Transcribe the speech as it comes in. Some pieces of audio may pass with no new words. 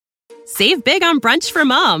Save big on brunch for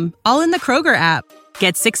mom, all in the Kroger app.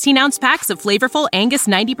 Get 16-ounce packs of flavorful Angus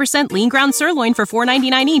 90% lean ground sirloin for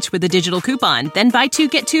 $4.99 each with a digital coupon. Then buy 2,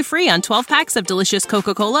 get 2 free on 12 packs of delicious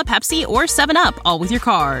Coca-Cola, Pepsi, or 7-Up, all with your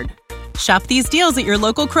card. Shop these deals at your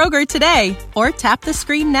local Kroger today, or tap the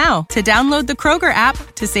screen now to download the Kroger app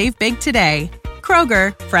to save big today.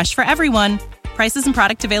 Kroger, fresh for everyone. Prices and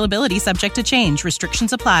product availability subject to change.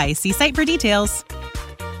 Restrictions apply. See site for details.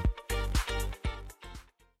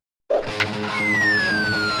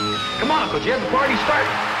 Come on, could you have the party start?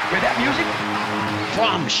 Hear that music?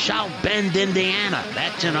 From South Bend, Indiana,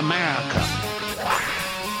 that's in America.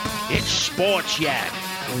 It's Sports Yak.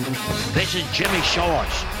 This is Jimmy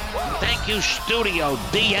Shores. Thank you, Studio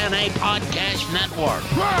DNA Podcast Network.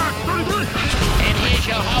 And here's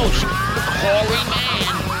your host, Corey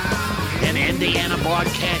Mann, and Indiana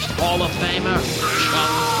Broadcast Hall of Famer,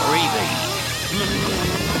 Chuck Reevy.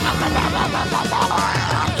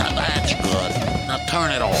 That's good. Now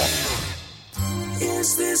turn it off.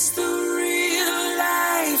 Is this the real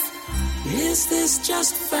life? Is this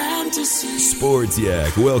just fantasy? Sports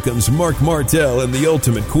Yak welcomes Mark Martell and the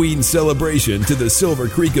Ultimate Queen celebration to the Silver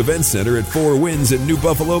Creek Event Center at Four Winds in New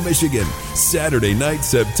Buffalo, Michigan. Saturday night,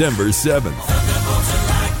 September 7th.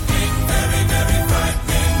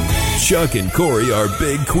 Chuck and Corey are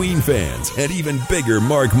big Queen fans and even bigger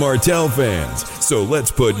Mark Martell fans. So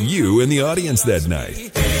let's put you in the audience that night.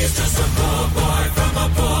 He's just a poor boy from a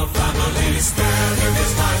poor family, sparing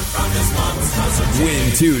his life from his mom's cousin.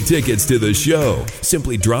 Win 2 tickets to the show.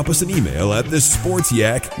 Simply drop us an email at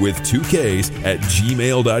thesportsyak with 2 Ks at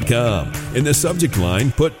gmail.com. In the subject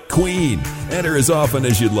line, put Queen. Enter as often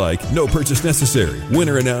as you'd like. No purchase necessary.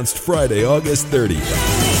 Winner announced Friday, August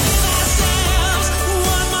 30th.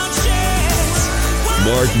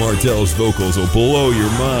 Mark Martell's vocals will blow your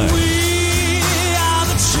mind.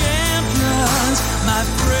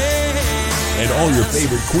 And all your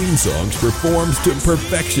favorite Queen songs performed to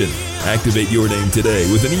perfection. Activate your name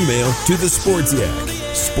today with an email to the Sports Yak.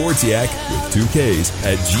 Sports Yak with 2 Ks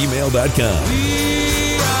at gmail.com.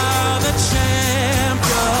 We are the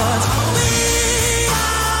champions. We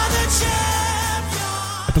are the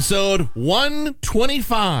champions. Episode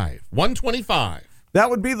 125. 125. That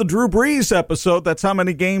would be the Drew Brees episode. That's how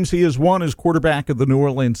many games he has won as quarterback of the New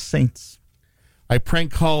Orleans Saints. I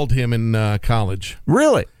prank called him in college.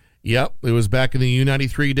 Really? Yep. It was back in the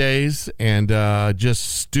U93 days, and just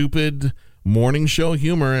stupid morning show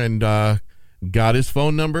humor, and got his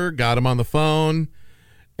phone number, got him on the phone,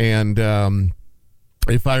 and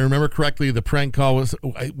if I remember correctly, the prank call was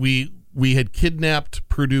we had kidnapped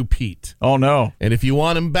Purdue Pete. Oh, no. And if you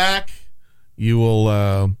want him back, you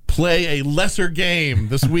will play a lesser game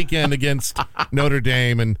this weekend against Notre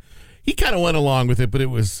Dame. And he kind of went along with it, but it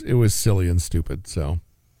was silly and stupid. So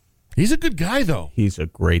he's a good guy, though. He's a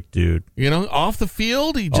great dude. You know, off the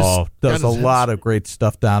field, he just does a lot of great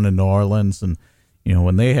stuff down in New Orleans. And, you know,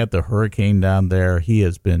 when they had the hurricane down there, he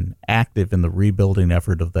has been active in the rebuilding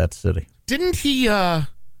effort of that city. Didn't he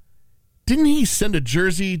send a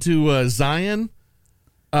jersey to Zion?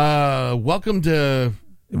 Welcome to...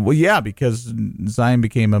 Well, yeah, because Zion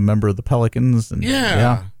became a member of the Pelicans. And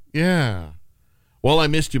Yeah. Well, I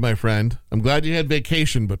missed you, my friend. I'm glad you had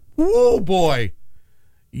vacation, but whoa, boy,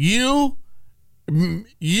 you,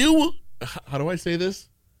 how do I say this?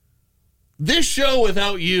 This show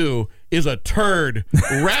without you is a turd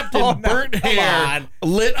wrapped in burnt hair,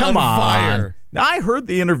 lit on fire. Now, I heard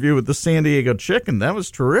the interview with the San Diego Chicken. That was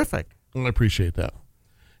terrific. I appreciate that.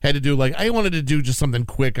 Had to do I wanted to do just something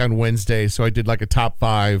quick on Wednesday, so I did a top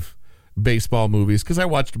 5 baseball movies because I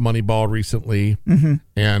watched Moneyball recently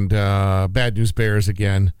and Bad News Bears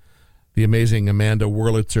again. The amazing Amanda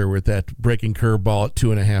Wurlitzer with that breaking curveball at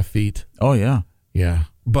 2.5 feet. Oh, yeah. Yeah.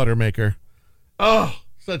 Buttermaker. Oh,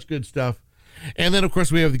 such good stuff. And then, of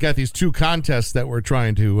course, we have got these 2 contests that we're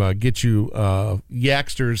trying to get you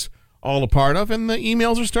Yaksters all a part of, and the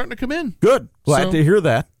emails are starting to come in. Good. Glad to hear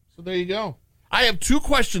that. So there you go. I have 2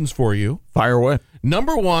 questions for you. Fire away.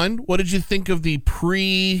 Number 1, what did you think of the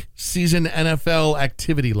pre-season NFL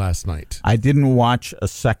activity last night? I didn't watch a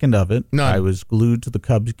second of it. None. I was glued to the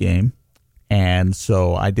Cubs game, and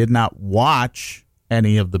so I did not watch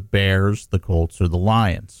any of the Bears, the Colts, or the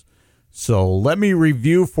Lions. So let me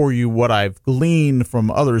review for you what I've gleaned from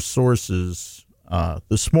other sources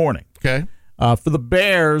this morning. Okay. For the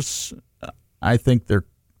Bears, I think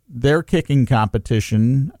their kicking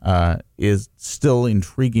competition is still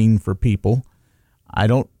intriguing for people. I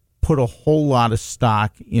don't put a whole lot of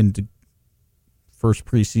stock into first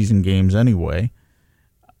preseason games anyway.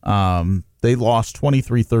 They lost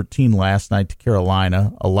 23-13 last night to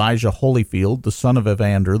Carolina. Elijah Holyfield, the son of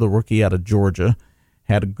Evander, the rookie out of Georgia,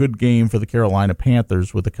 had a good game for the Carolina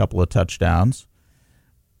Panthers with a couple of touchdowns.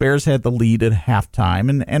 Bears had the lead at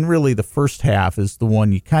halftime, and really the first half is the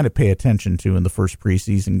one you kind of pay attention to in the first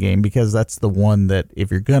preseason game, because that's the one that if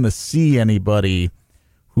you're going to see anybody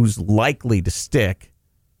who's likely to stick,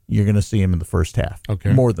 you're going to see him in the first half.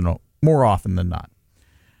 Okay. More often than not.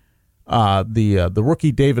 The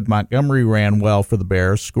rookie David Montgomery ran well for the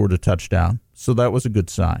Bears, scored a touchdown, so that was a good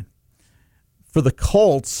sign. For the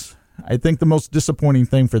Colts, I think the most disappointing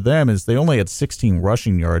thing for them is they only had 16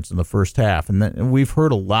 rushing yards in the first half. And we've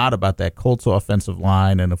heard a lot about that Colts offensive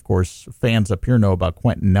line. And, of course, fans up here know about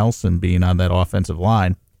Quentin Nelson being on that offensive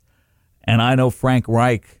line. And I know Frank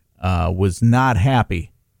Reich was not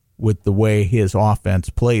happy with the way his offense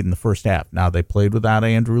played in the first half. Now, they played without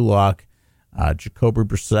Andrew Luck. Jacoby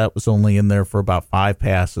Brissett was only in there for about 5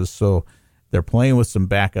 passes. So they're playing with some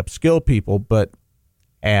backup skill people. But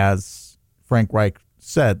as Frank Reich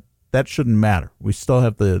said, that shouldn't matter. We still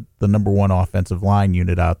have the number one offensive line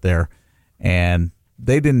unit out there, and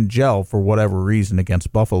they didn't gel for whatever reason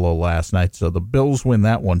against Buffalo last night, so the Bills win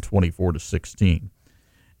that one 24-16.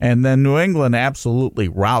 And then New England absolutely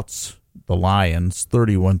routs the Lions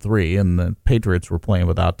 31-3, and the Patriots were playing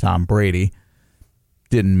without Tom Brady.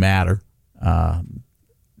 Didn't matter. I'm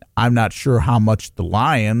not sure how much the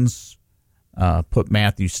Lions put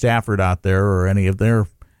Matthew Stafford out there or any of their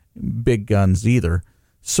big guns either.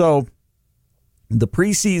 So the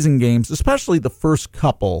preseason games, especially the first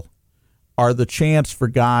couple, are the chance for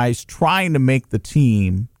guys trying to make the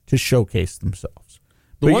team to showcase themselves.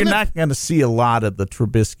 But you're not going to see a lot of the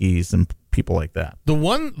Trubiskys and people like that.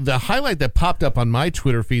 The highlight that popped up on my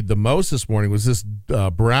Twitter feed the most this morning was this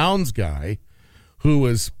Browns guy who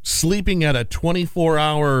was sleeping at a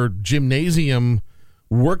 24-hour gymnasium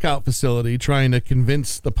workout facility trying to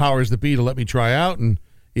convince the powers that be to let me try out, and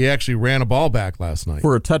he actually ran a ball back last night.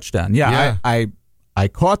 For a touchdown. Yeah. I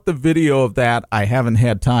caught the video of that. I haven't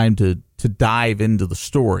had time to dive into the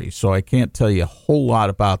story, so I can't tell you a whole lot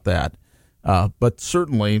about that. But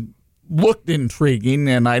certainly looked intriguing,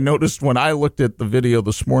 and I noticed when I looked at the video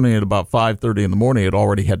this morning at about 5:30 in the morning, it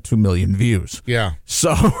already had 2 million views. Yeah.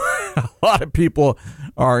 So a lot of people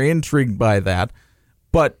are intrigued by that.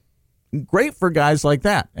 But great for guys like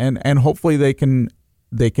that, and hopefully they can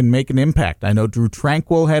make an impact. I know Drew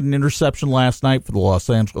Tranquill had an interception last night for the Los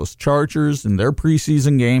Angeles Chargers in their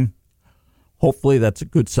preseason game. Hopefully that's a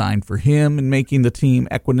good sign for him in making the team.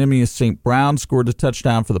 Equanimeous St. Brown scored a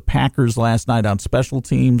touchdown for the Packers last night on special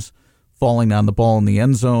teams, falling on the ball in the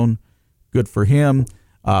end zone. Good for him.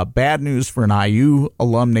 Bad news for an IU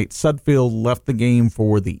alum. Nate Sudfeld left the game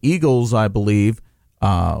for the Eagles, I believe,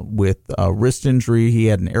 with a wrist injury. He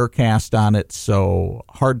had an air cast on it, so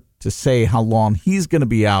hard to say how long he's going to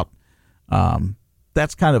be out.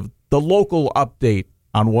 That's kind of the local update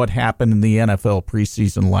on what happened in the NFL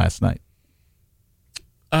preseason last night.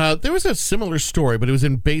 There was a similar story, but it was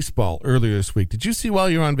in baseball earlier this week. Did you see while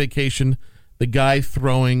you were on vacation the guy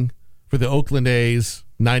throwing for the Oakland A's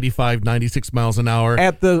 95, 96 miles an hour?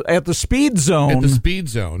 At the speed zone. At the speed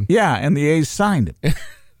zone. Yeah, and the A's signed him.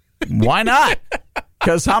 Why not?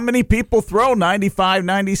 Because how many people throw 95,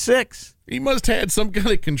 96? He must have had some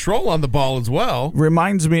kind of control on the ball as well.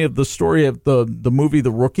 Reminds me of the story of the movie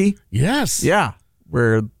The Rookie. Yes. Yeah,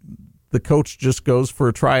 where the coach just goes for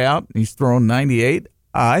a tryout and he's throwing 98.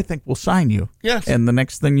 I think we'll sign you. Yes. And the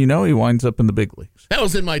next thing you know, he winds up in the big leagues. That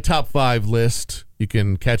was in my top 5 list. You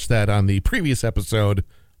can catch that on the previous episode,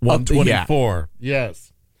 124.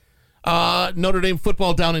 Yes. Notre Dame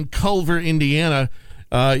football down in Culver, Indiana.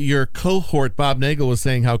 Your cohort, Bob Nagel, was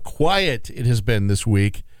saying how quiet it has been this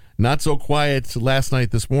week. Not so quiet last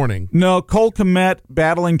night, this morning. No, Cole Kmet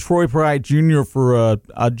battling Troy Pride Jr. for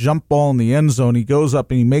a jump ball in the end zone. He goes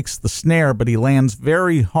up and he makes the snare, but he lands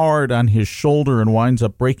very hard on his shoulder and winds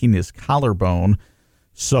up breaking his collarbone.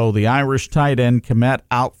 So the Irish tight end Kmet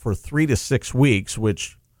out for 3 to 6 weeks,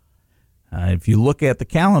 which if you look at the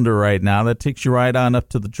calendar right now, that takes you right on up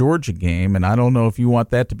to the Georgia game. And I don't know if you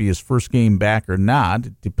want that to be his first game back or not.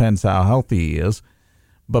 It depends how healthy he is.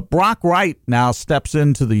 But Brock Wright now steps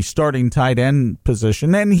into the starting tight end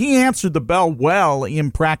position, and he answered the bell well in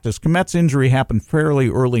practice. Kmet's injury happened fairly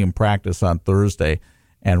early in practice on Thursday,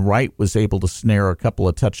 and Wright was able to snare a couple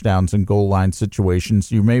of touchdowns in goal line situations.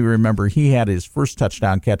 You may remember he had his first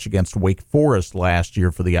touchdown catch against Wake Forest last year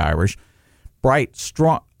for the Irish. Bright,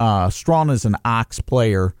 strong as an ox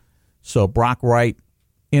player, so Brock Wright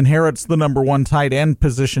inherits the number 1 tight end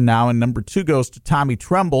position now, and number 2 goes to Tommy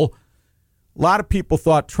Tremble. A lot of people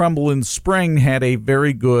thought Tremble in spring had a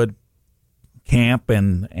very good camp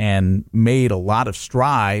and made a lot of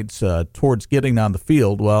strides towards getting on the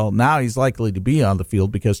field. Well, now he's likely to be on the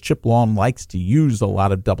field because Chip Long likes to use a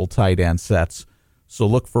lot of double tight end sets. So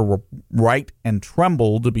look for Wright and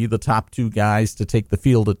Tremble to be the top two guys to take the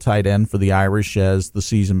field at tight end for the Irish as the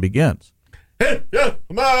season begins. Hey, yeah,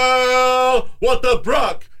 what the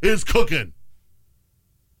Brock is cooking.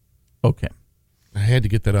 Okay. I had to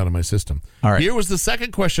get that out of my system. All right. Here was the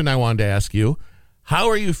second question I wanted to ask you. How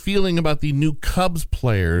are you feeling about the new Cubs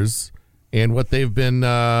players and what they've been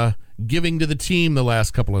giving to the team the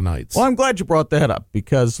last couple of nights? Well, I'm glad you brought that up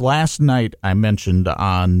because last night I mentioned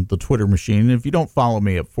on the Twitter machine, and if you don't follow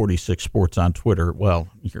me at 46 Sports on Twitter, well,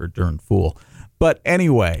 you're a darn fool. But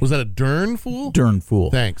anyway. Was that a darn fool? Darn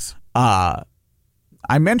fool. Thanks.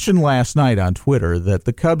 I mentioned last night on Twitter that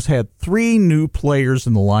the Cubs had 3 new players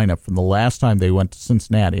in the lineup from the last time they went to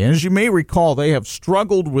Cincinnati. And as you may recall, they have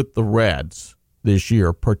struggled with the Reds this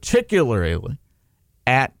year, particularly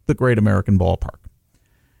at the Great American Ballpark.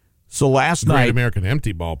 So last night... Great American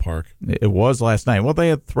Empty Ballpark. It was last night. Well, they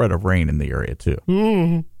had threat of rain in the area, too.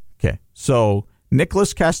 Mm-hmm. Okay. So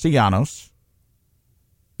Nicholas Castellanos,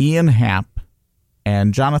 Ian Happ,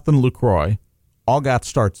 and Jonathan Lucroy all got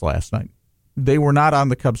starts last night. They were not on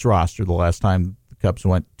the Cubs roster the last time the Cubs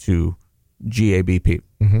went to GABP.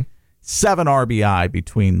 Mm-hmm. 7 RBI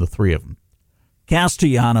between the 3 of them.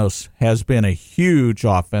 Castellanos has been a huge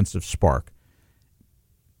offensive spark.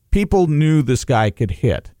 People knew this guy could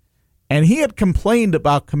hit. And he had complained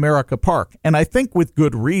about Comerica Park, and I think with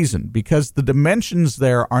good reason, because the dimensions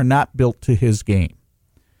there are not built to his game.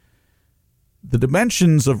 The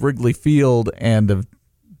dimensions of Wrigley Field and of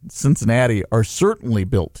Cincinnati are certainly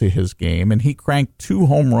built to his game, and he cranked 2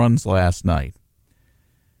 home runs last night.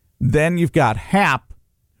 Then you've got Happ,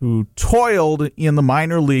 who toiled in the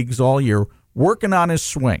minor leagues all year, working on his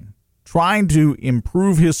swing, trying to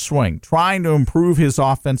improve his swing, trying to improve his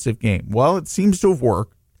offensive game. Well, it seems to have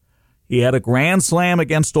worked. He had a grand slam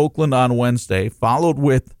against Oakland on Wednesday, followed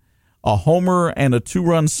with a homer and a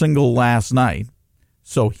 2-run single last night.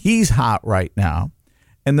 So he's hot right now.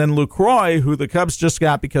 And then Lucroy, who the Cubs just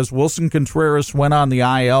got because Wilson Contreras went on the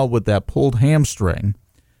IL with that pulled hamstring.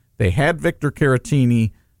 They had Victor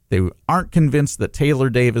Caratini. They aren't convinced that Taylor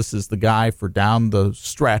Davis is the guy for down the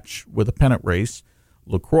stretch with a pennant race.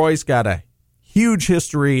 Lucroy's got a huge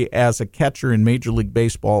history as a catcher in Major League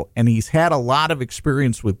Baseball, and he's had a lot of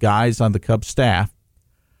experience with guys on the Cubs staff.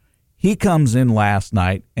 He comes in last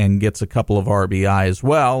night and gets a couple of RBI as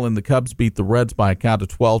well, and the Cubs beat the Reds by a count of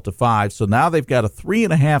 12-5. So now they've got a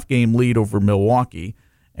 3.5-game lead over Milwaukee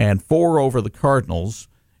and 4 over the Cardinals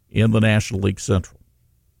in the National League Central.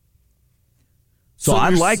 So I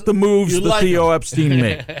like the moves that Theo Epstein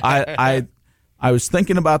made. I was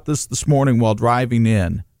thinking about this morning while driving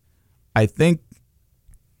in. I think,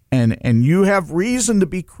 and you have reason to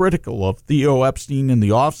be critical of Theo Epstein in the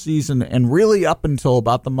offseason and really up until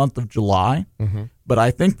about the month of July. Mm-hmm. But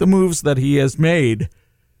I think the moves that he has made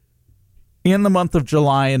in the month of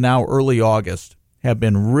July and now early August have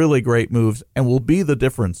been really great moves and will be the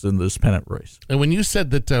difference in this pennant race. And when you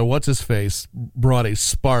said that What's-His-Face brought a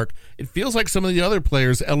spark, it feels like some of the other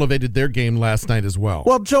players elevated their game last night as well.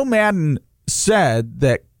 Well, Joe Madden said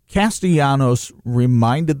that Castellanos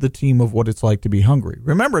reminded the team of what it's like to be hungry.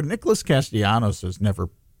 Remember, Nicholas Castellanos has never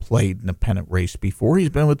played in a pennant race before. He's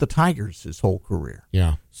been with the Tigers his whole career.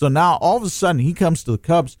 Yeah. So now all of a sudden he comes to the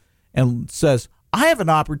Cubs and says, I have an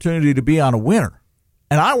opportunity to be on a winner,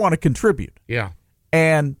 and I want to contribute. Yeah.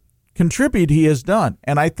 And contribute he has done.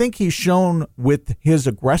 And I think he's shown with his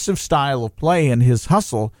aggressive style of play and his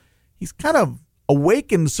hustle, he's kind of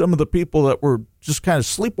awakened some of the people that were just kind of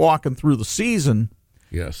sleepwalking through the season.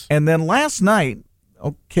 Yes. And then last night,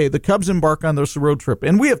 okay, the Cubs embark on this road trip.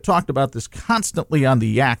 And we have talked about this constantly on the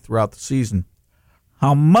Yak throughout the season,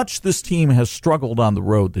 how much this team has struggled on the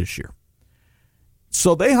road this year.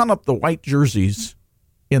 So they hung up the white jerseys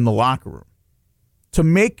in the locker room.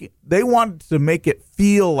 They wanted to make it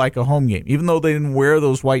feel like a home game, even though they didn't wear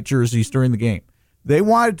those white jerseys during the game. They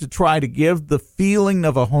wanted to try to give the feeling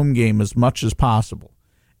of a home game as much as possible.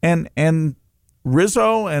 And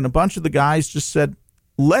Rizzo and a bunch of the guys just said,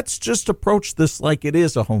 let's just approach this like it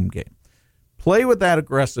is a home game. Play with that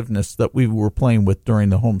aggressiveness that we were playing with during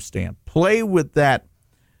the homestand. Play with that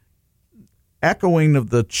echoing of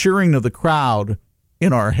the cheering of the crowd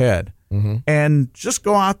in our head. Mm-hmm. And just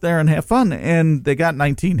go out there and have fun. And they got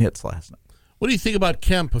 19 hits last night. What do you think about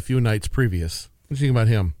Kemp a few nights previous? What do you think about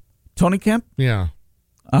him? Tony Kemp? Yeah.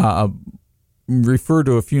 refer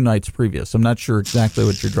to a few nights previous. I'm not sure exactly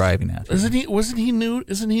what you're driving at. Isn't he new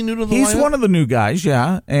to the He's lineup? one of the new guys,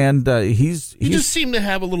 yeah, and He he's just seemed to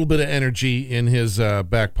have a little bit of energy in his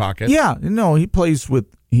back pocket. yeah. No, he plays with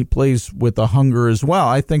a hunger as well.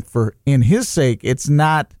 I think for in his sake, it's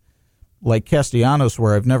not like Castellanos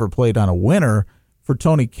where I've never played on a winner. For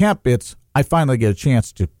Tony Kemp, it's I finally get a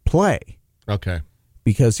chance to play. Okay.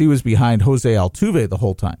 Because he was behind Jose Altuve the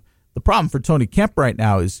whole time. The problem for Tony Kemp right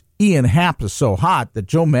now is Ian Happ is so hot that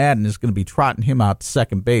Joe Madden is going to be trotting him out to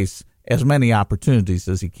second base as many opportunities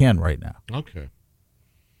as he can right now. Okay.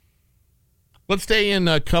 Let's stay in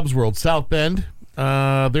Cubs world. South Bend.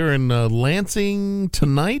 They're in Lansing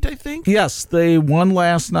tonight, I think. Yes, they won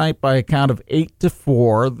last night by a count of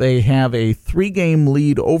 8-4. They have a 3-game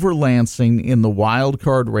lead over Lansing in the wild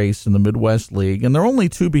card race in the Midwest League, and they're only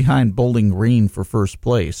 2 behind Bowling Green for first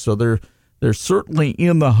place. So they're certainly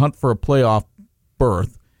in the hunt for a playoff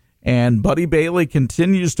berth. And Buddy Bailey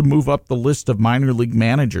continues to move up the list of minor league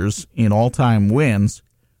managers in all-time wins.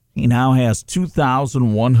 He now has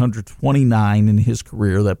 2,129 in his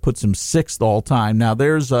career. That puts him 6th all-time. Now,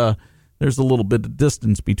 there's a little bit of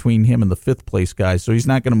distance between him and the 5th-place guy, so he's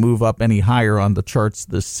not going to move up any higher on the charts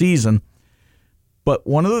this season. But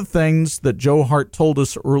one of the things that Joe Hart told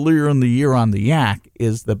us earlier in the year on the Yak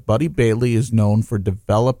is that Buddy Bailey is known for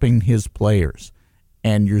developing his players.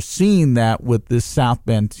 And you're seeing that with this South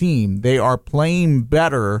Bend team. They are playing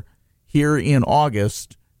better here in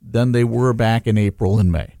August than they were back in April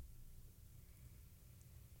and May.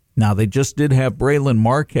 Now, they just did have Braylon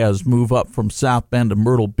Marquez move up from South Bend to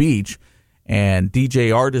Myrtle Beach, and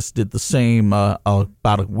DJ Artis did the same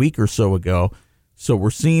about a week or so ago. So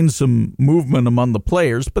we're seeing some movement among the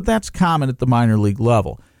players, but that's common at the minor league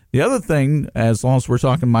level. The other thing, as long as we're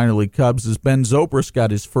talking minor league Cubs, is Ben Zobrist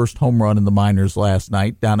got his first home run in the minors last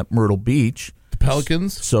night down at Myrtle Beach. The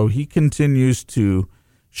Pelicans. So he continues to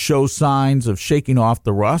show signs of shaking off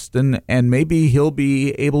the rust, and maybe he'll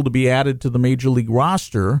be able to be added to the major league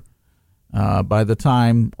roster by the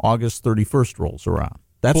time August 31st rolls around.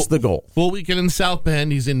 That's the goal. Full weekend in South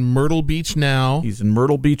Bend. He's in Myrtle Beach now. He's in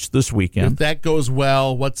Myrtle Beach this weekend. If that goes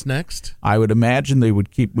well, what's next? I would imagine they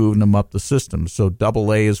would keep moving him up the system. So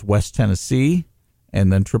AA is West Tennessee,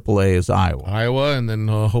 and then AAA is Iowa. And then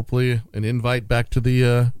hopefully an invite back to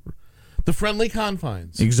the friendly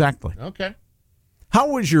confines. Exactly. Okay. How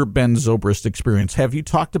was your Ben Zobrist experience? Have you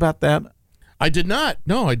talked about that? I did not.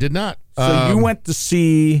 No, I did not. So you went to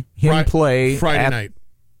see him play Friday night.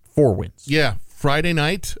 4 Winds. Yeah, Friday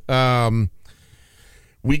night.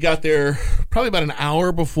 We got there probably about an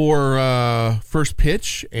hour before first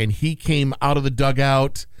pitch, and he came out of the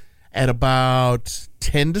dugout at about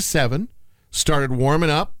 10-7, started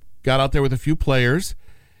warming up, got out there with a few players,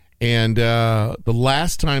 and the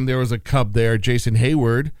last time there was a Cub there, Jason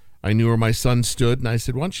Hayward, I knew where my son stood, and I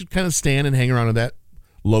said, why don't you kind of stand and hang around at that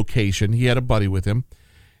location? He had a buddy with him.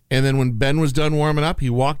 And then when Ben was done warming up,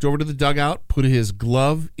 he walked over to the dugout, put his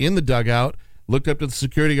glove in the dugout, looked up to the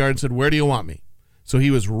security guard and said, where do you want me? So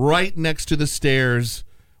he was right next to the stairs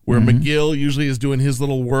where McGill usually is doing his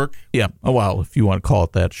little work. Yeah. Oh, well, if you want to call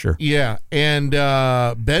it that, sure. Yeah. And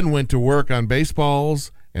Ben went to work on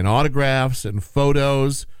baseballs and autographs and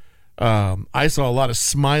photos. I saw a lot of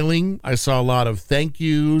smiling. I saw a lot of thank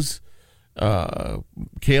yous.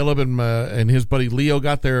 Caleb and his buddy Leo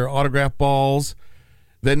got their autograph balls.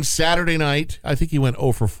 Then Saturday night, I think he went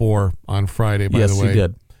 0 for 4 on Friday, by the way. Yes, he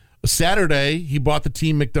did. Saturday, he bought the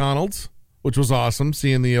team McDonald's, which was awesome,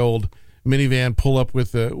 seeing the old minivan pull up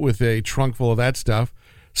with a trunk full of that stuff.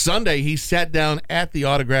 Sunday, he sat down at the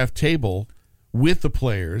autograph table with the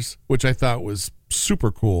players, which I thought was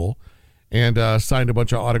super cool, and signed a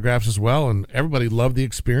bunch of autographs as well, and everybody loved the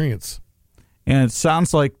experience. And it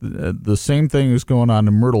sounds like the same thing is going on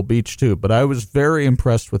in Myrtle Beach, too. But I was very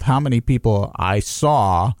impressed with how many people I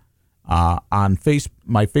saw on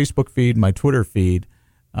my Facebook feed, my Twitter feed,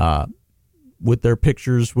 with their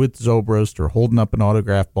pictures with Zobrist or holding up an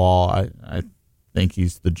autograph ball. I think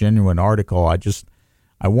he's the genuine article.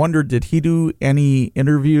 I wondered, did he do any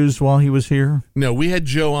interviews while he was here? No, we had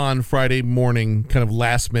Joe on Friday morning, kind of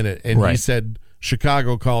last minute, and he said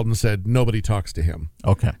Chicago called and said nobody talks to him.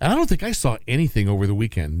 Okay. And I don't think I saw anything over the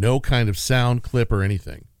weekend. No kind of sound clip or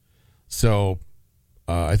anything. So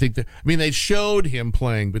I think they showed him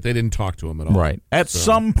playing, but they didn't talk to him at all. Right. At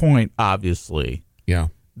some point, obviously. Yeah.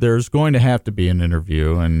 There's going to have to be an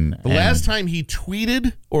interview. And the last time he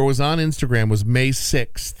tweeted or was on Instagram was May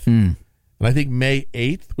 6th. And I think May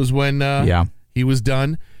 8th was when he was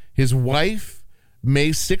done. His wife, May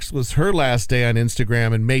 6th was her last day on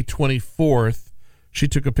Instagram, and May 24th, she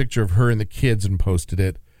took a picture of her and the kids and posted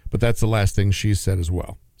it. But that's the last thing she said as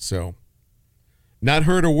well. So Not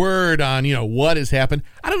heard a word on, what has happened.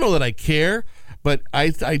 I don't know that I care, but I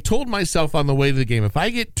told myself on the way to the game, if I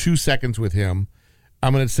get 2 seconds with him,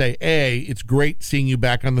 I'm going to say, A, it's great seeing you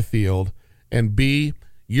back on the field, and B,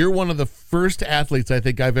 you're one of the first athletes I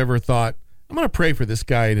think I've ever thought, I'm going to pray for this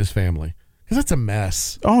guy and his family, because that's a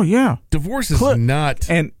mess. Oh, yeah. Divorce is not.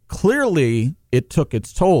 And clearly it took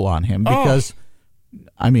its toll on him because,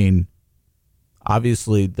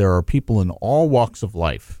 obviously there are people in all walks of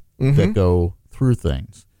life that go through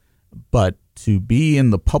things. But to be in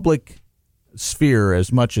the public sphere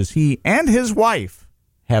as much as he and his wife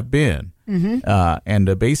have been, and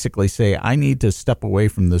to basically say, I need to step away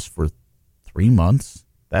from this for 3 months,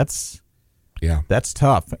 that's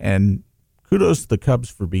tough. And kudos to the Cubs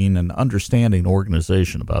for being an understanding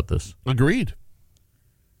organization about this. Agreed.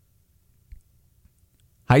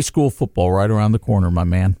 High school football right around the corner, my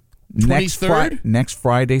man. 23rd? Next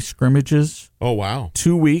Friday, scrimmages. Oh, wow.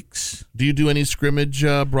 2 weeks. Do you do any scrimmage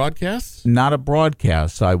broadcasts? Not a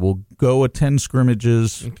broadcast. I will go attend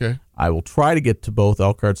scrimmages. Okay. I will try to get to both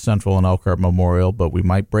Elkhart Central and Elkhart Memorial, but we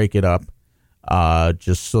might break it up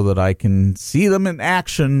just so that I can see them in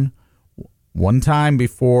action one time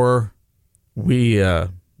before we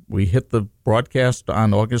hit the broadcast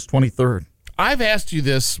on August 23rd. I've asked you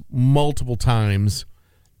this multiple times.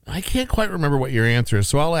 I can't quite remember what your answer is,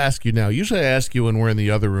 so I'll ask you now. Usually I ask you when we're in the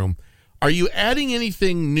other room. Are you adding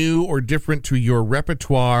anything new or different to your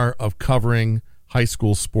repertoire of covering high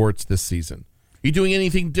school sports this season? Are you doing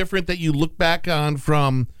anything different that you look back on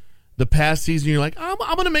from the past season? You're like, I'm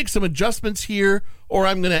going to make some adjustments here, or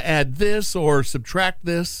I'm going to add this or subtract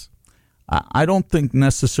this? I don't think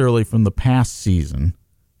necessarily from the past season.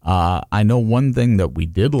 I know one thing that we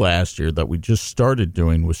did last year that we just started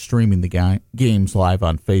doing was streaming the games live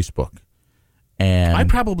on Facebook. And I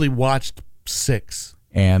probably watched 6.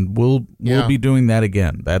 And we'll be doing that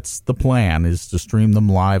again. That's the plan, is to stream them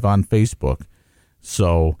live on Facebook.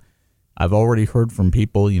 So I've already heard from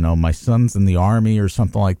people, my son's in the Army or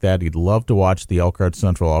something like that. He'd love to watch the Elkhart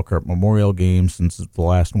Central, Elkhart Memorial game since it's the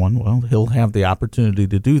last one. Well, he'll have the opportunity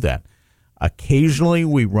to do that. Occasionally,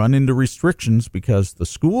 we run into restrictions because the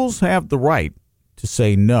schools have the right to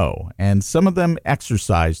say no, and some of them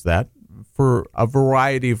exercise that for a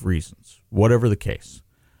variety of reasons, whatever the case.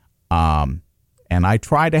 And I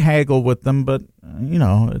try to haggle with them, but,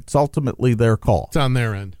 it's ultimately their call. It's on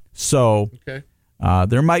their end. So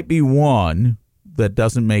there might be one that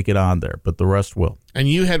doesn't make it on there, but the rest will. And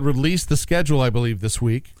you had released the schedule, I believe, this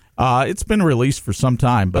week. It's been released for some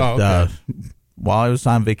time, but while I was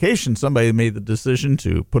on vacation, somebody made the decision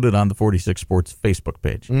to put it on the 46 Sports Facebook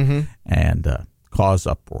page and cause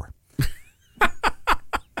uproar.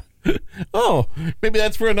 Oh, maybe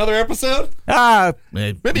that's for another episode?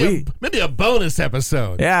 Maybe a bonus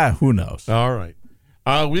episode. Yeah, who knows? All right.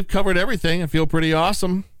 We've covered everything. I feel pretty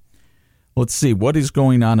awesome. Let's see. What is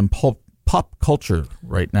going on in pop culture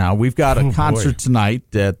right now? We've got a concert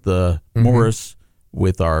tonight at the Morris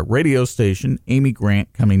with our radio station, Amy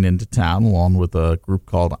Grant, coming into town, along with a group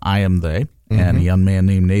called I Am They, and a young man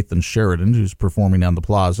named Nathan Sheridan, who's performing on the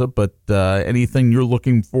plaza. But anything you're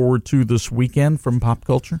looking forward to this weekend from pop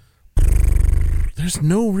culture? There's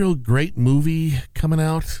no real great movie coming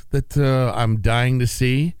out that I'm dying to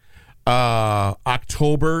see.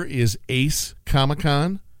 October is Ace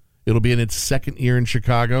Comic-Con. It'll be in its second year in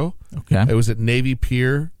Chicago. Okay. It was at Navy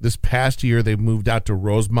Pier. This past year, they moved out to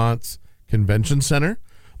Rosemont's Convention Center.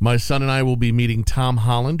 My son and I will be meeting Tom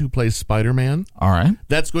Holland, who plays Spider-Man. All right.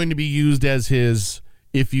 That's going to be used as his,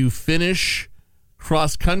 if you finish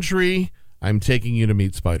cross country, I'm taking you to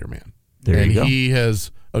meet Spider-Man. There you go. And he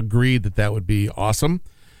has agreed that would be awesome.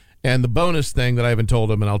 And the bonus thing that I haven't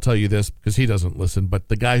told him, and I'll tell you this because he doesn't listen, but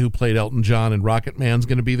the guy who played Elton John in Rocket Man's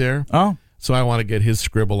going to be there. Oh. So I want to get his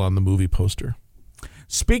scribble on the movie poster.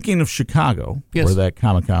 Speaking of Chicago, yes, where that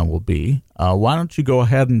Comic-Con will be, why don't you go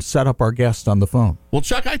ahead and set up our guest on the phone? Well,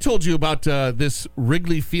 Chuck, I told you about this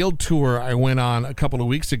Wrigley Field tour I went on a couple of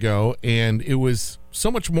weeks ago, and it was so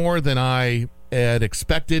much more than I had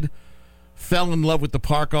expected. Fell in love with the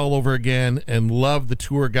park all over again and loved the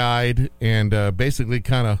tour guide, and basically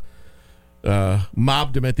kind of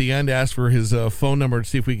mobbed him at the end, asked for his phone number to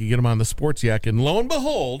see if we could get him on the Sports Yak, and lo and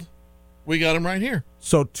behold, we got him right here.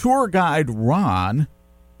 So tour guide Ron,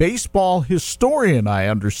 baseball historian, I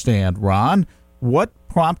understand. Ron, what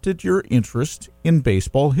prompted your interest in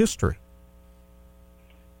baseball history?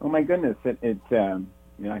 Oh my goodness! I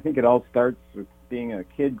think it all starts with being a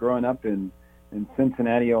kid growing up in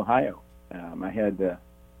Cincinnati, Ohio. I had,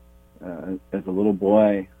 as a little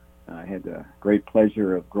boy, I had the great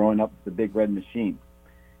pleasure of growing up with the Big Red Machine.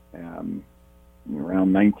 Around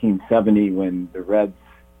 1970, when the Reds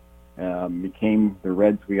became the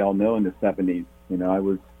Reds we all know in the 70s. I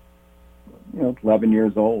was 11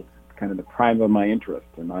 years old, kind of the prime of my interest,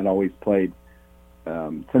 and I'd always played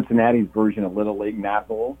Cincinnati's version of Little League,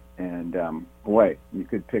 Nashville, and boy, you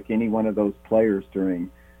could pick any one of those players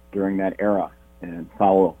during that era and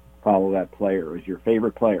follow that player as your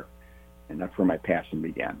favorite player, and that's where my passion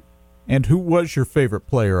began. And who was your favorite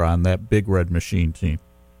player on that Big Red Machine team?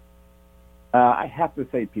 I have to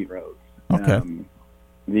say Pete Rose. Okay.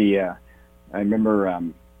 I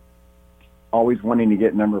remember always wanting to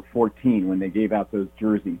get number 14 when they gave out those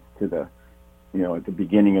jerseys to the, at the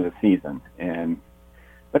beginning of the season.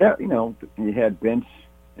 But you had Bench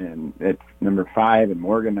and at number 5 and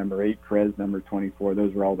Morgan number 8, Perez number 24.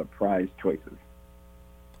 Those were all the prize choices.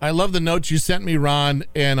 I love the notes you sent me, Ron,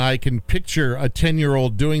 and I can picture a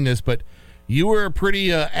 10-year-old doing this, but you were a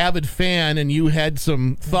pretty avid fan, and you had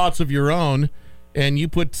some thoughts of your own, and you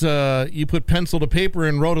put pencil to paper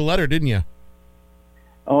and wrote a letter, didn't you?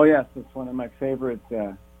 Oh, yes. It's one of my favorite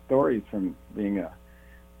stories from being a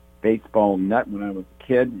baseball nut when I was a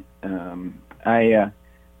kid. I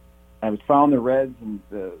was following the Reds in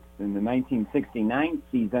the 1969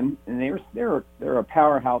 season, and they were a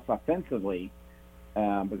powerhouse offensively,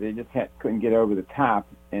 but they just couldn't get over the top,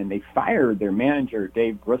 and they fired their manager,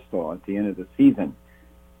 Dave Bristol, at the end of the season.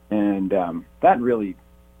 And that really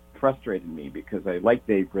frustrated me because I liked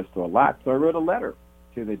Dave Bristol a lot. So I wrote a letter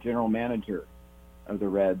to the general manager of the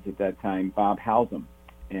Reds at that time, Bob Halsam,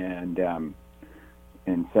 and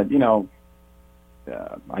said,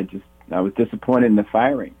 I was disappointed in the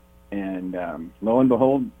firing. And lo and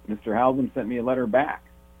behold, Mr. Halsam sent me a letter back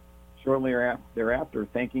shortly thereafter,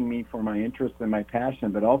 thanking me for my interest and my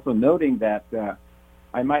passion, but also noting that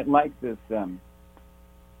I might like this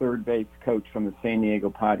third base coach from the San Diego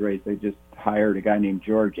Padres. They just hired a guy named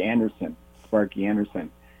George Anderson, Sparky Anderson,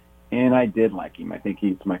 and I did like him. I think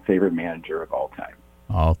he's my favorite manager of all time.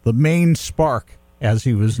 Oh, the main spark, as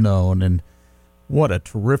he was known, and what a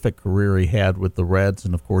terrific career he had with the Reds,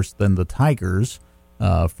 and of course then the Tigers.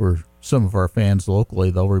 For some of our fans locally,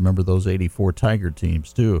 they'll remember those 84 Tiger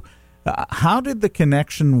teams too. How did the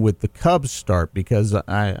connection with the Cubs start? Because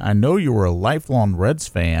I know you were a lifelong Reds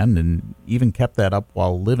fan and even kept that up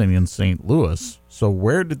while living in St. Louis. So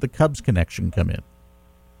where did the Cubs connection come in?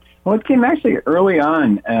 Well, it came actually early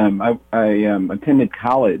on. I attended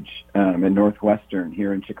college at Northwestern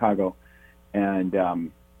here in Chicago, and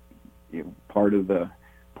part of the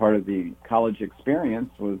college experience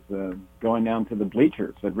was going down to the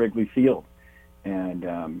bleachers at Wrigley Field, and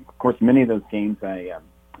of course, many of those games I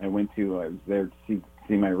went to. I was there to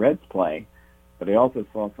see my Reds play, but I also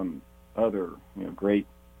saw some other great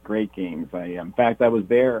games. In fact, I was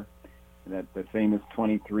there at the famous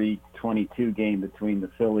 23-22 game between the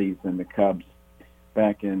Phillies and the Cubs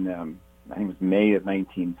back in I think it was May of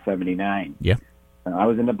 1979. Yeah, I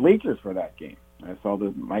was in the bleachers for that game. I saw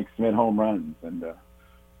the Mike Smith home runs and the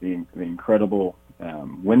incredible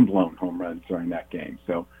windblown home runs during that game.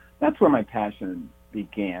 So that's where my passion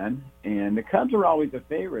began. And the Cubs are always a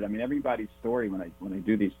favorite. I mean, everybody's story when I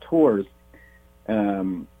do these tours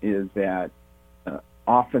is that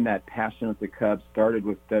often that passion with the Cubs started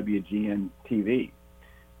with WGN TV.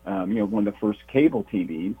 One of the first cable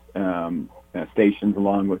TVs stations,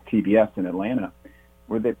 along with TBS in Atlanta,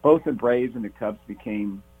 where both the Braves and the Cubs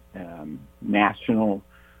became national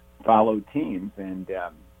followed teams, and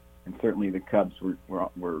certainly the Cubs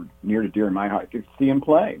were near to dear in my heart. I could see them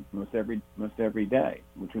play most every day,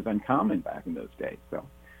 which was uncommon back in those days. So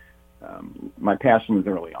my passion was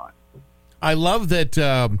early on. I love that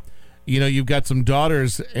you've got some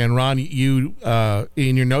daughters, and Ron, you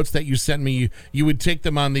in your notes that you sent me, you would take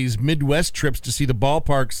them on these Midwest trips to see the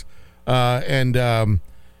ballparks,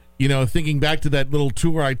 thinking back to that little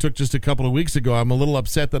tour I took just a couple of weeks ago, I'm a little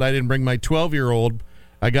upset that I didn't bring my 12-year-old.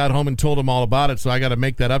 I got home and told him all about it, so I got to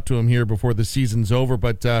make that up to him here before the season's over.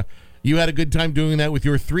 But you had a good time doing that with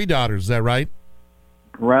your 3 daughters, is that right?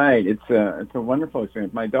 Right. It's a wonderful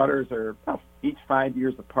experience. My daughters are each 5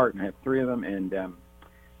 years apart, and I have 3 of them. And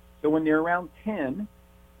so when they're around 10,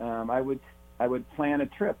 I would plan a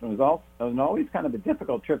trip. It was always kind of a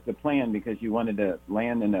difficult trip to plan because you wanted to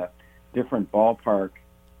land in a different ballpark,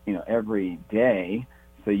 every day.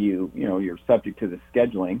 So you're subject to the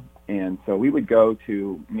scheduling. And so we would go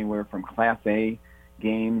to anywhere from Class A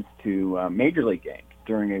games to Major League games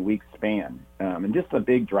during a week span, and just a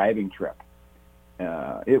big driving trip.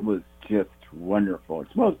 It was just wonderful.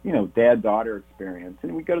 It's most, dad-daughter experience.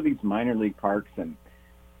 And we'd go to these minor league parks, and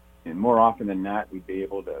more often than not, we'd be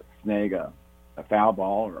able to snag a foul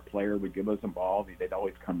ball, or a player would give us a ball. They'd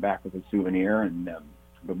always come back with a souvenir. And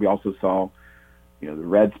but we also saw the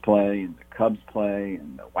Reds play and the Cubs play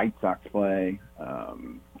and the White Sox play,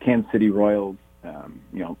 Kansas City Royals,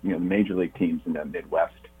 the major league teams in the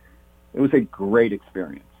Midwest. It was a great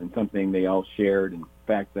experience and something they all shared. In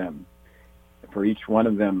fact, for each one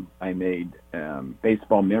of them, I made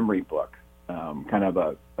baseball memory book, kind of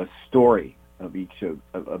a story of each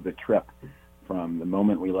of the trip from the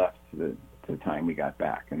moment we left to the time we got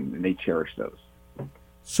back, and they cherished those.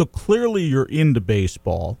 So clearly you're into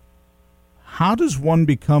baseball. How does one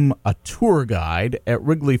become a tour guide at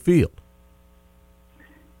Wrigley Field?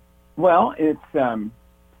 Well, it's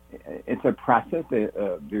a process.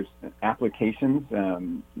 There's applications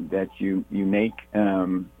that you make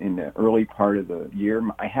in the early part of the year.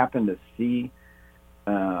 I happened to see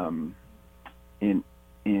in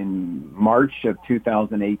March of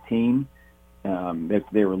 2018 that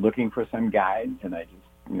they were looking for some guides, and I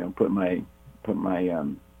just put my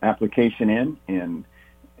application in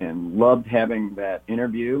and loved having that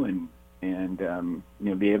interview and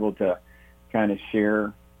be able to kind of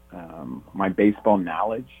share my baseball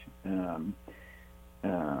knowledge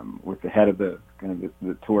with the head of the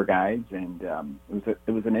tour guides, and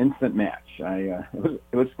it was an instant match. It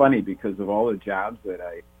was funny because of all the jobs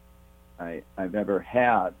that I've ever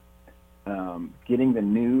had. Getting the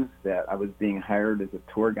news that I was being hired as a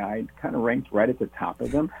tour guide kind of ranked right at the top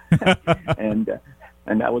of them, and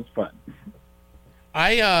that was fun.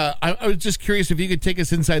 I was just curious if you could take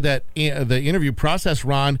us inside the interview process,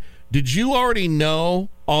 Ron. Did you already know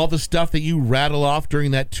all the stuff that you rattle off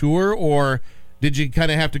during that tour, or did you kind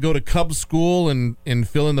of have to go to Cubs school and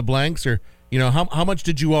fill in the blanks, or how much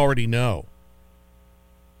did you already know?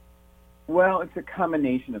 Well, it's a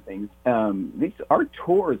combination of things. Our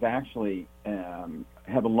tours actually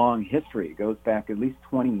have a long history. It goes back at least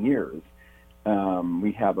 20 years.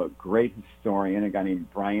 We have a great historian, a guy named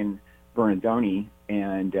Brian Bernardoni,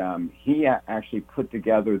 and he actually put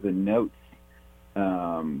together the notes,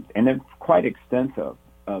 and they're quite extensive,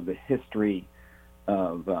 of the history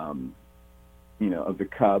of of the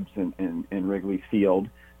Cubs and Wrigley Field.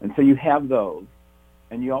 And so you have those,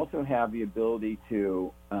 and you also have the ability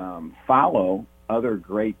to follow other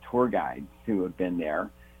great tour guides who have been there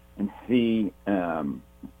and see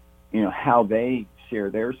how they share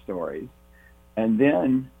their stories, and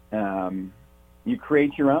then you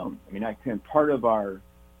create your own. I mean, part of our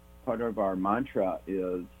mantra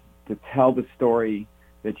is to tell the story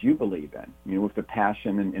that you believe in, with the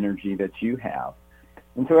passion and energy that you have.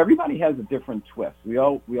 And so everybody has a different twist. We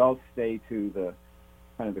all stay to the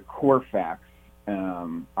kind of the core facts,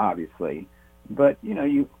 obviously, but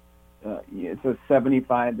it's a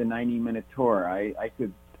 75 to 90 minute tour. I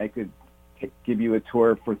could give you a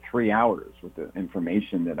tour for 3 hours with the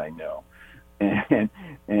information that I know, and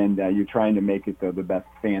you're trying to make it the best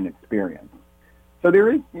fan experience. So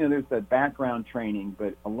there is, there's that background training,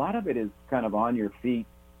 but a lot of it is kind of on your feet,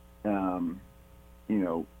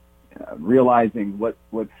 realizing what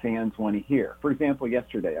fans want to hear. For example,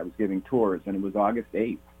 yesterday I was giving tours, and it was August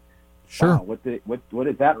 8th. Sure. Wow, what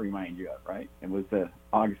did that remind you of, right? It was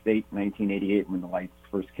August 8th, 1988, when the lights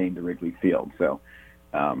first came to Wrigley Field. So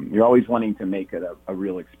you're always wanting to make it a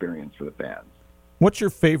real experience for the fans. What's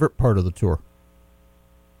your favorite part of the tour?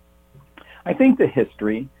 I think the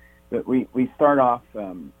history. That we start off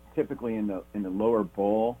typically in the lower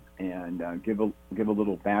bowl and give a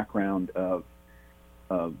little background of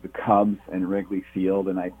the Cubs and Wrigley Field,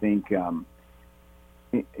 and I think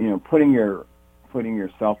putting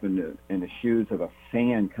yourself in the shoes of a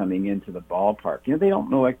fan coming into the ballpark. They don't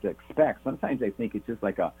know what to expect. Sometimes they think it's just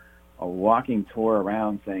like a walking tour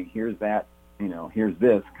around, saying here's that, here's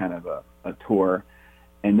this kind of a tour,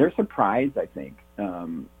 and they're surprised, I think,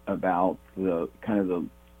 about the kind of the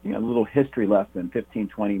little history lesson, 15,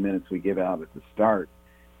 20 minutes we give out at the start.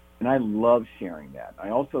 And I love sharing that. I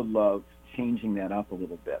also love changing that up a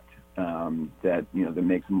little bit, that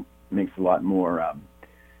makes a lot more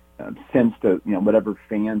sense to, whatever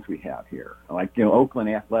fans we have here. Like, Oakland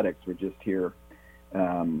Athletics were just here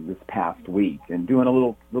this past week and doing a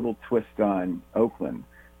little twist on Oakland.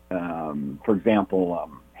 For example,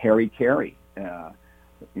 Harry Carey,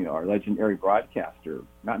 our legendary broadcaster.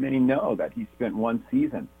 Not many know that he spent one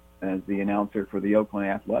season as the announcer for the Oakland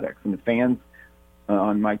Athletics. And the fans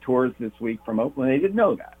on my tours this week from Oakland, they didn't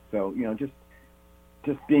know that. So,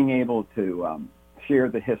 just being able to share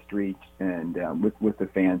the history and with the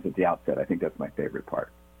fans at the outset, I think that's my favorite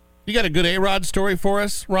part. You got a good A-Rod story for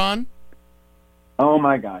us, Ron? Oh,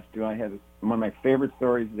 my gosh. Do I have one of my favorite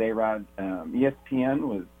stories is A-Rod. ESPN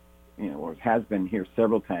was, or has been here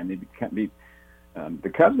several times. The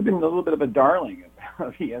Cubs have been a little bit of a darling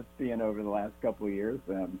of ESPN over the last couple of years,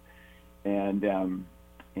 and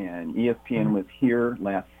and ESPN was here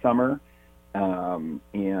last summer,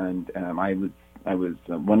 and I was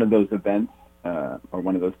one of those events or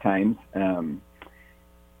one of those times.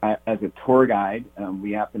 As a tour guide,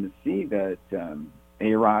 we happened to see that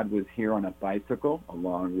A-Rod was here on a bicycle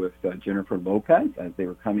along with Jennifer Lopez as they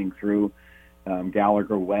were coming through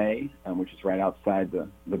Gallagher Way, which is right outside the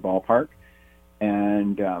ballpark.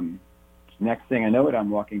 And next thing I know I'm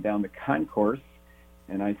walking down the concourse,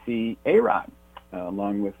 and I see A-Rod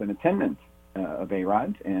along with an attendant of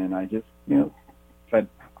A-Rod. And I just, said,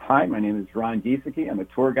 "Hi, my name is Ron Giesecke. I'm a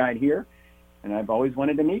tour guide here, and I've always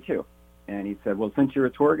wanted to meet you." And he said, "Well, since you're a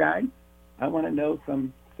tour guide, I want to know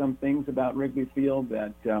some things about Wrigley Field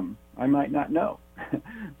that I might not know."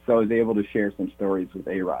 So I was able to share some stories with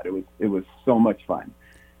A-Rod. It was so much fun.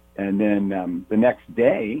 And then the next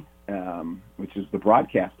day, which is the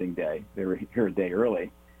broadcasting day, they were here a day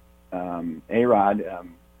early. A-Rod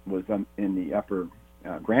was in the upper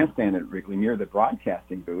grandstand at Wrigley near the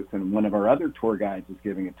broadcasting booth, and one of our other tour guides was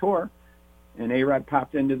giving a tour, and A-Rod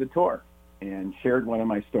popped into the tour and shared one of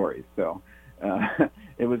my stories. So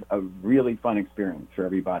it was a really fun experience for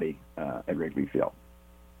everybody at Wrigley Field.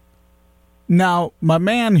 Now, my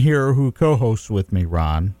man here who co-hosts with me,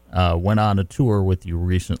 Ron, went on a tour with you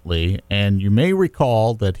recently, and you may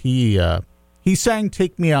recall that he sang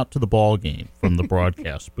 "Take Me Out to the Ball Game" from the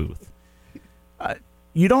broadcast booth.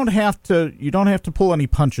 You don't have to pull any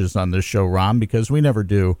punches on this show, Ron, because we never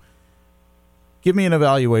do. Give me an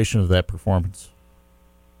evaluation of that performance.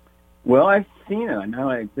 Well, I've seen it. I know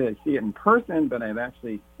I see it in person, but I've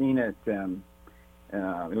actually seen it. It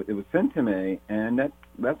was sent to me, and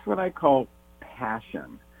that's what I call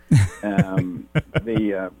passion.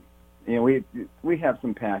 We have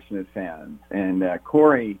some passionate fans, and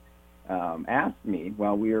Corey asked me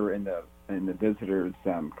while we were in the visitors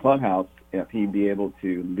clubhouse if he'd be able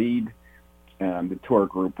to lead the tour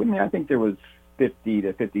group. And I think there was 50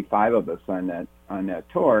 to 55 of us on that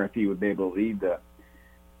tour. If he would be able to lead the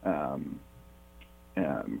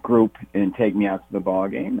group and take me out to the ball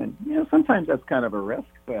game, and sometimes that's kind of a risk,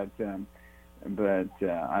 but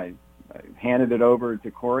I handed it over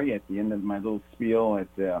to Corey at the end of my little spiel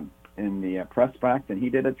in the press box, and he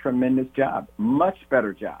did a tremendous job, much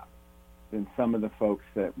better job than some of the folks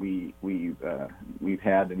that we've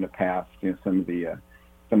had in the past. Some of the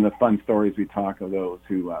fun stories we talk of those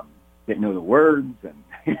who didn't know the words. And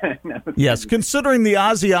yes, considering the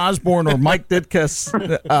Ozzy Osbourne or Mike Ditka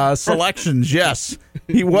selections, yes,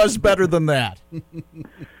 he was better than that.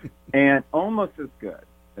 And almost as good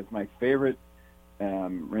as my favorite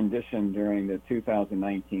rendition during the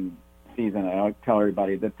 2019 season. I'll tell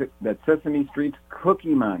everybody that Sesame Street's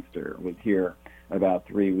Cookie Monster was here about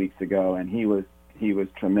 3 weeks ago, and he was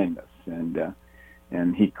tremendous. And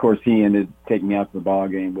he ended taking me out to the ball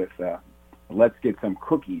game with "Let's get some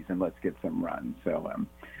cookies and let's get some runs."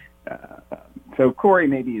 So Corey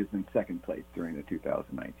maybe is in second place during the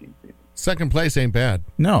 2019 season. Second place ain't bad.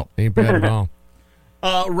 No, ain't bad at all.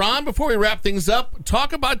 Ron, before we wrap things up,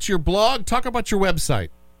 talk about your blog, talk about your website.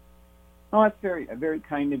 Oh, that's very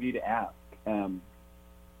kind of you to ask.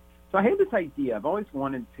 So I had this idea. I've always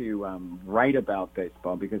wanted to write about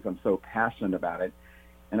baseball because I'm so passionate about it.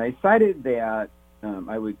 And I decided that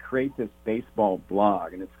I would create this baseball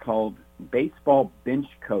blog, and it's called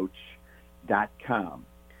baseballbenchcoach.com.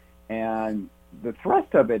 And the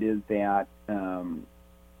thrust of it is that,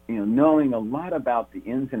 knowing a lot about the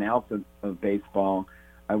ins and outs of baseball,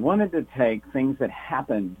 I wanted to take things that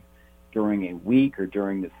happened during a week or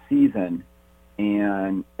during the season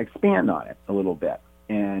and expand on it a little bit.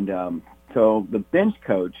 And so the bench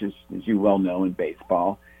coach, as you well know in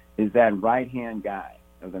baseball, is that right-hand guy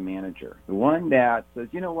of the manager, the one that says,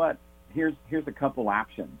 you know what, here's a couple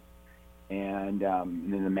options, and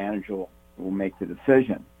then the manager will make the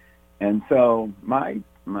decision. And so my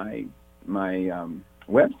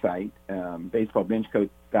website,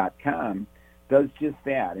 baseballbenchcoach.com, does just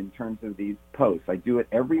that in terms of these posts. I do it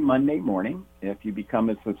every Monday morning. If you become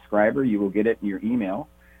a subscriber, you will get it in your email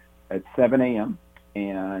at 7 a.m.,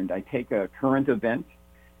 and I take a current event,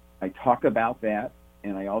 I talk about that,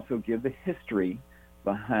 and I also give the history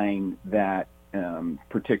behind that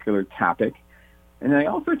particular topic. And I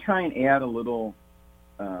also try and add a little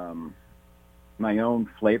my own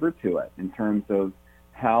flavor to it in terms of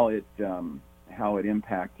how it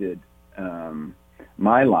impacted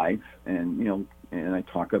my life, and and I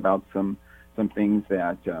talk about some things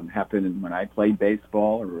that happened when I played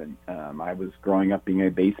baseball, or when I was growing up being a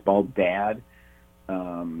baseball dad,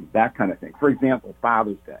 that kind of thing. For example,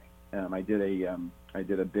 Father's Day, I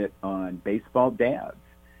did a bit on baseball dads,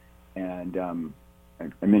 and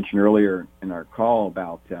I mentioned earlier in our call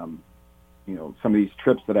about some of these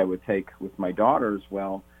trips that I would take with my daughters.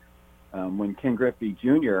 Well, when Ken Griffey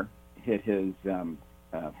Jr. hit his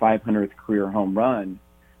 500th career home run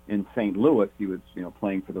in St. Louis, he was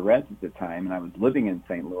playing for the Reds at the time, and I was living in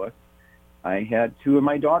St. Louis. I had two of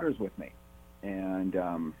my daughters with me, and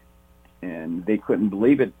they couldn't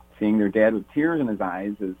believe it, seeing their dad with tears in his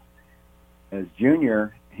eyes as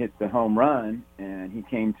Junior hit the home run, and he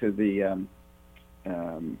came to the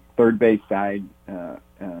third base side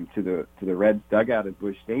to the Reds dugout at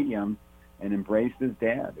Busch Stadium and embraced his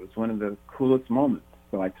dad. It was one of the coolest moments.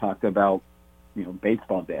 So I talked about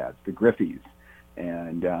baseball dads, the Griffeys,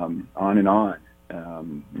 and on and on.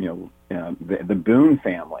 The Boone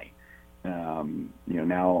family.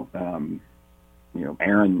 Now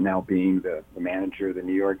Aaron now being the manager of the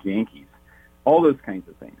New York Yankees. All those kinds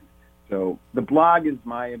of things. So the blog is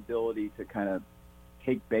my ability to kind of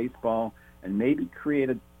take baseball and maybe create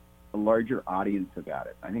a larger audience about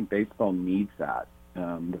it. I think baseball needs that.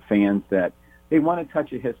 The fans that they want to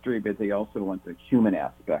touch a history, but they also want the human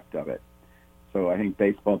aspect of it. So I think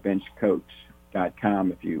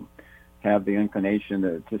baseballbenchcoach.com, if you have the inclination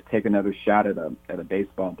to just take another shot at a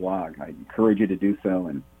baseball blog, I encourage you to do so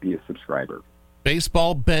and be a subscriber.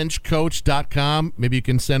 Baseballbenchcoach.com. Maybe you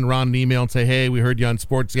can send Ron an email and say, hey, we heard you on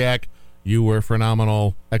Sports Yak. You were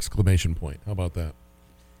phenomenal! ! How about that?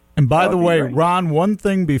 And by the way, Ron, one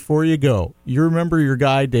thing before you go. You remember your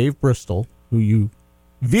guy, Dave Bristol, who you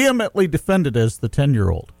vehemently defended as the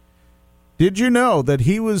 10-year-old. Did you know that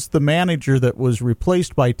he was the manager that was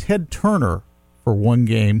replaced by Ted Turner for one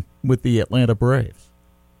game with the Atlanta Braves?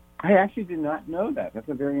 I actually did not know that. That's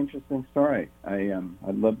a very interesting story. I'd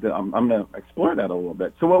love to. I'm going to explore that a little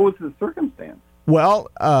bit. So what was the circumstance? Well,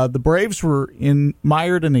 the Braves were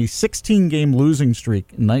mired in a 16-game losing streak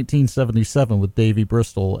in 1977 with Davey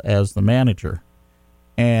Bristol as the manager.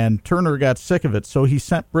 And Turner got sick of it, so he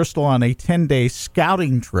sent Bristol on a 10-day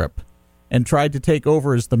scouting trip and tried to take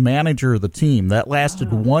over as the manager of the team. That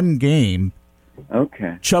lasted one game.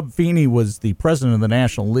 Okay. Chub Feeney was the president of the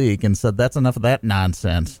National League and said, that's enough of that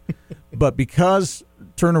nonsense. But because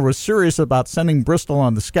Turner was serious about sending Bristol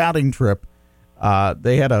on the scouting trip,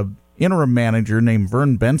 they had a interim manager named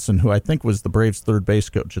Vern Benson, who I think was the Braves' third base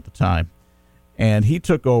coach at the time. And he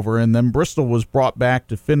took over, and then Bristol was brought back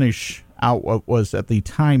to finish out what was at the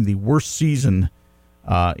time the worst season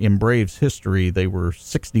in Braves history. They were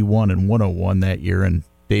 61-101 that year, and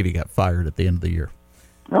Davey got fired at the end of the year.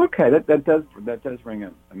 Okay, that does ring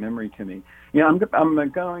a memory to me. I'm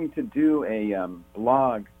going to do a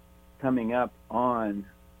blog coming up on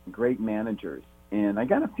great managers. And I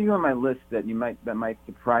got a few on my list that might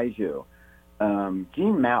surprise you.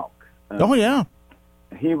 Gene Mauch. Oh yeah,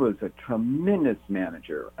 he was a tremendous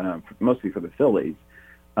manager, mostly for the Phillies,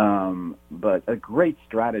 but a great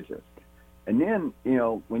strategist. And then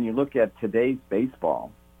when you look at today's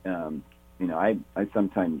baseball, I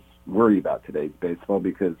sometimes worry about today's baseball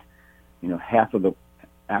because half of the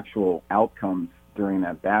actual outcomes during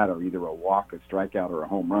that bat are either a walk, a strikeout, or a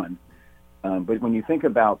home run. But when you think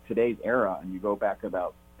about today's era and you go back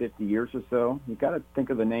about 50 years or so, you've got to think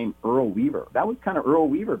of the name Earl Weaver. That was kind of Earl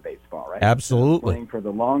Weaver baseball, right? Absolutely. Playing for the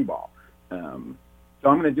long ball. So I'm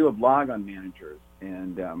going to do a blog on managers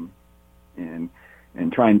and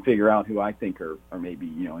try and figure out who I think are maybe,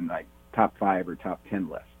 in like top 5 or top 10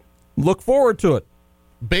 list. Look forward to it.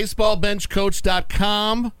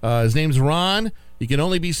 Baseballbenchcoach.com. His name's Ron. You can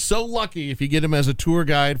only be so lucky if you get him as a tour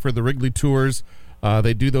guide for the Wrigley Tours.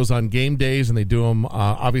 They do those on game days, and they do them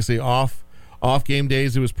obviously off game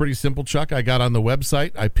days. It was pretty simple, Chuck. I got on the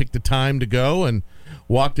website. I picked a time to go and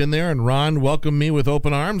walked in there, and Ron welcomed me with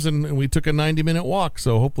open arms, and we took a 90-minute walk.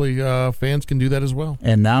 So hopefully fans can do that as well.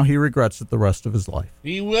 And now he regrets it the rest of his life.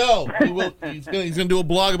 He will. He's going to do a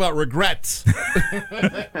blog about regrets.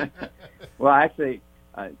 Well, actually,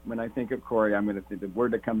 when I think of Corey, I'm going to say the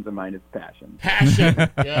word that comes to mind is passion. Passion,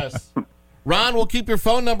 yes. Ron, we'll keep your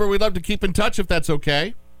phone number. We'd love to keep in touch if that's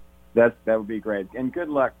okay. That would be great. And good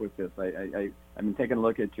luck with this. I've been taking a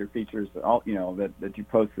look at your features, all that you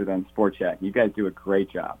posted on Sports Yak. You guys do a great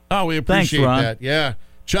job. Oh, we appreciate Thanks, Ron. that. Yeah.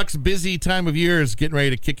 Chuck's busy time of year is getting ready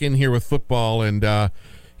to kick in here with football, and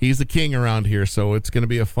he's the king around here, so it's going to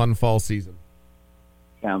be a fun fall season.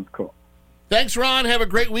 Sounds cool. Thanks, Ron. Have a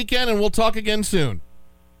great weekend, and we'll talk again soon.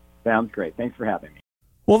 Sounds great. Thanks for having me.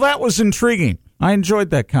 Well, that was intriguing. I enjoyed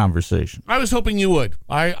that conversation. I was hoping you would.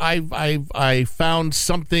 I found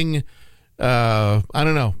something. I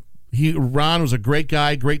don't know. Ron was a great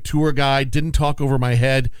guy, great tour guide. Didn't talk over my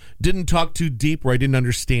head. Didn't talk too deep where I didn't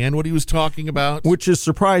understand what he was talking about. Which is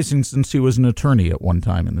surprising since he was an attorney at one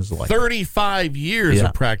time in his life. 35 years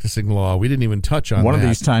of practicing law. We didn't even touch on One that. of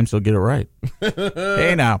these times he'll get it right.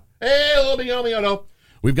 Hey, now. Hey, Lobiono.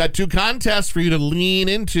 We've got 2 contests for you to lean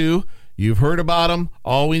into. You've heard about them.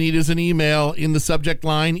 All we need is an email in the subject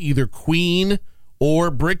line, either Queen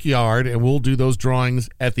or Brickyard, and we'll do those drawings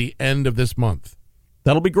at the end of this month.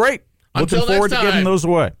 That'll be great. Until Looking forward to next time. giving those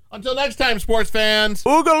away. Until next time, sports fans.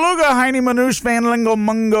 Ooga looga, Heine Manouche, Van Lingo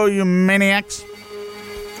Mungo, you maniacs.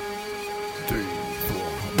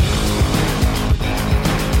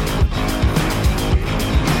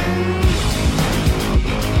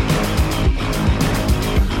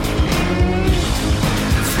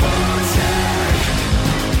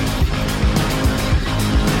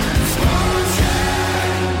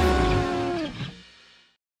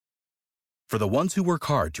 For the ones who work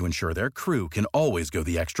hard to ensure their crew can always go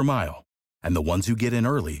the extra mile, and the ones who get in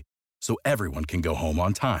early so everyone can go home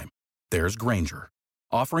on time, there's Grainger,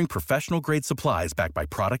 offering professional-grade supplies backed by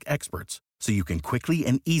product experts so you can quickly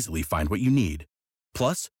and easily find what you need.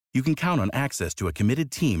 Plus, you can count on access to a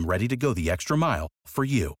committed team ready to go the extra mile for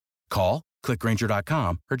you. Call, click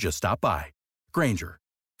Grainger.com, or just stop by. Grainger,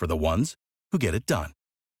 for the ones who get it done.